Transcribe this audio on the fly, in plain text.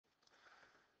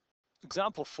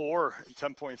Example 4,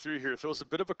 10.3 here throws a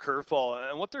bit of a curveball,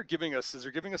 and what they're giving us is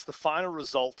they're giving us the final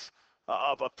result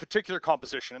of a particular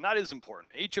composition, and that is important.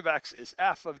 H of x is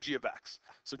f of g of x.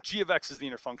 So g of x is the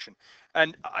inner function.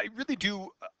 And I really do,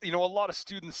 a lot of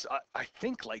students, I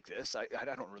think like this. I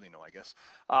don't really know, I guess.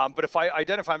 But if I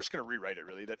identify, I'm just going to rewrite it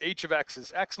really, that h of x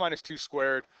is x minus 2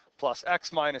 squared plus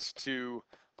x minus 2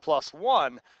 plus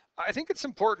 1. I think it's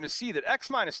important to see that x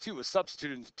minus 2 is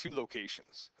substituted into two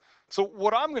locations. So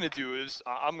what I'm going to do is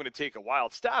I'm going to take a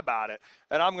wild stab at it,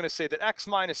 and I'm going to say that x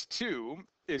minus 2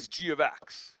 is g of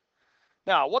x.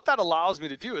 Now, what that allows me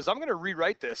to do is I'm going to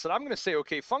rewrite this, and I'm going to say,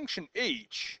 okay, function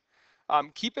h,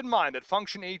 keep in mind that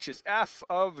function h is f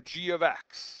of g of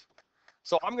x.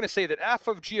 So I'm going to say that f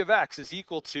of g of x is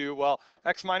equal to, well,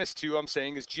 x minus 2 I'm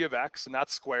saying is g of x, and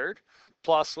that's squared,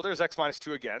 plus, well, there's x minus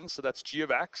 2 again, so that's g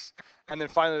of x, and then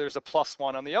finally there's a plus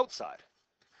 1 on the outside.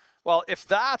 Well, if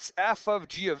that's f of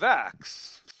g of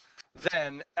x,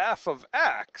 then f of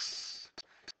x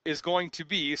is going to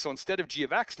be, so instead of g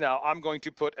of x now, I'm going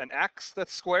to put an x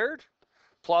that's squared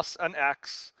plus an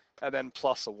x and then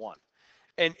plus a 1.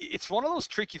 And it's one of those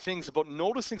tricky things about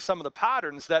noticing some of the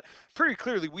patterns that pretty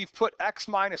clearly we've put x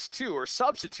minus 2 or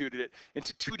substituted it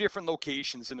into two different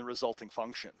locations in the resulting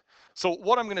function. So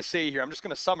what I'm going to say here, I'm just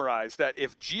going to summarize that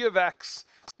if g of x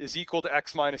is equal to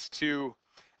x minus 2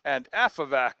 and f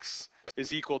of x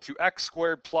is equal to x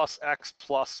squared plus x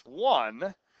plus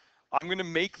 1, I'm going to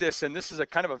make this, and this is a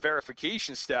kind of a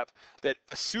verification step, that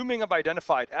assuming I've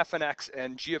identified f and x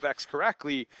and g of x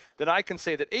correctly, then I can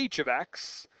say that h of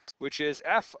x, which is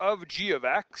f of g of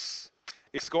x,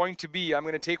 is going to be, I'm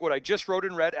going to take what I just wrote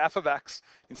in red, f of x,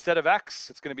 instead of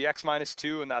x, it's going to be x minus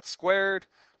 2, and that's squared,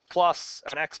 plus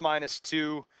an x minus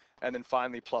 2, and then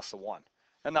finally plus a 1.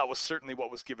 And that was certainly what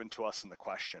was given to us in the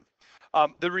question.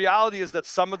 The reality is that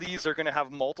some of these are going to have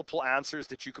multiple answers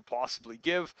that you could possibly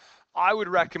give. I would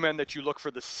recommend that you look for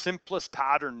the simplest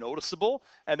pattern noticeable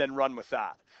and then run with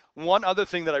that. One other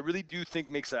thing that I really do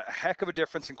think makes a heck of a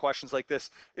difference in questions like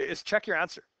this is check your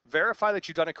answer. Verify that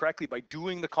you've done it correctly by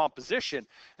doing the composition.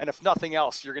 And if nothing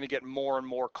else, you're going to get more and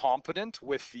more competent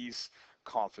with these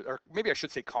or maybe I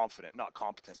should say confident, not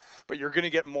competent, but you're going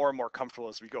to get more and more comfortable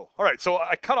as we go. All right, so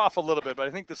I cut off a little bit, but I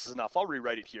think this is enough. I'll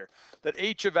rewrite it here, that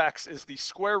h of x is the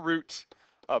square root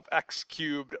of x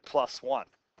cubed plus 1.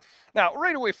 Now,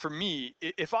 right away for me,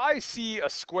 if I see a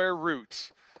square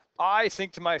root, I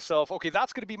think to myself, okay,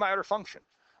 that's going to be my outer function.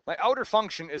 My outer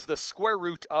function is the square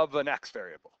root of an x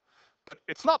variable. But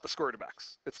it's not the square root of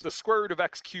x. It's the square root of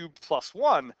x cubed plus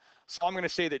 1. So I'm going to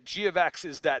say that g of x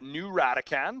is that new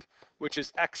radicand, which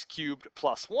is x cubed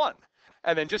plus 1.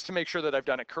 And then just to make sure that I've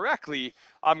done it correctly,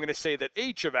 I'm going to say that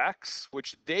h of x,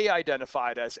 which they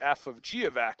identified as f of g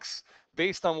of x,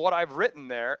 based on what I've written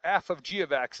there, f of g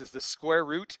of x is the square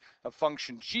root of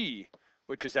function g,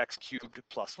 which is x cubed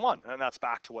plus 1. And that's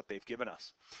back to what they've given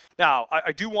us. Now,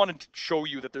 I do want to show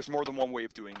you that there's more than one way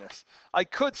of doing this. I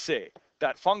could say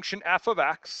that function f of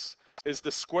x is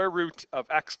the square root of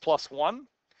x plus 1,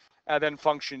 and then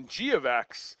function g of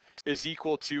x is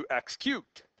equal to x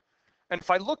cubed. And if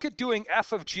I look at doing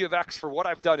f of g of x for what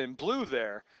I've done in blue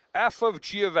there, f of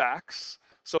g of x,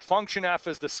 so function f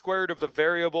is the square root of the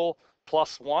variable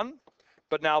plus 1,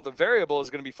 but now the variable is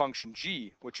going to be function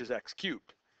g, which is x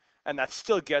cubed. And that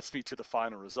still gets me to the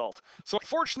final result. So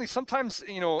unfortunately, sometimes,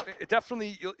 it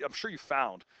definitely, I'm sure you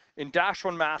found, in Dash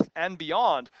 1 math and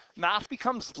beyond, math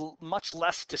becomes much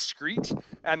less discrete,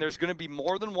 and there's going to be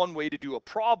more than one way to do a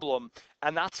problem,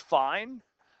 and that's fine.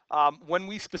 When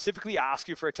we specifically ask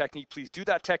you for a technique, please do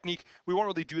that technique. We won't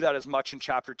really do that as much in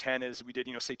chapter 10 as we did,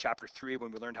 say chapter 3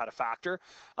 when we learned how to factor.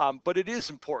 But it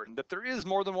is important that there is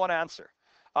more than one answer.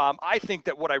 I think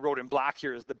that what I wrote in black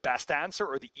here is the best answer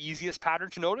or the easiest pattern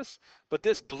to notice, but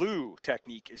this blue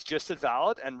technique is just as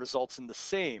valid and results in the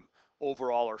same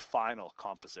overall or final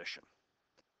composition.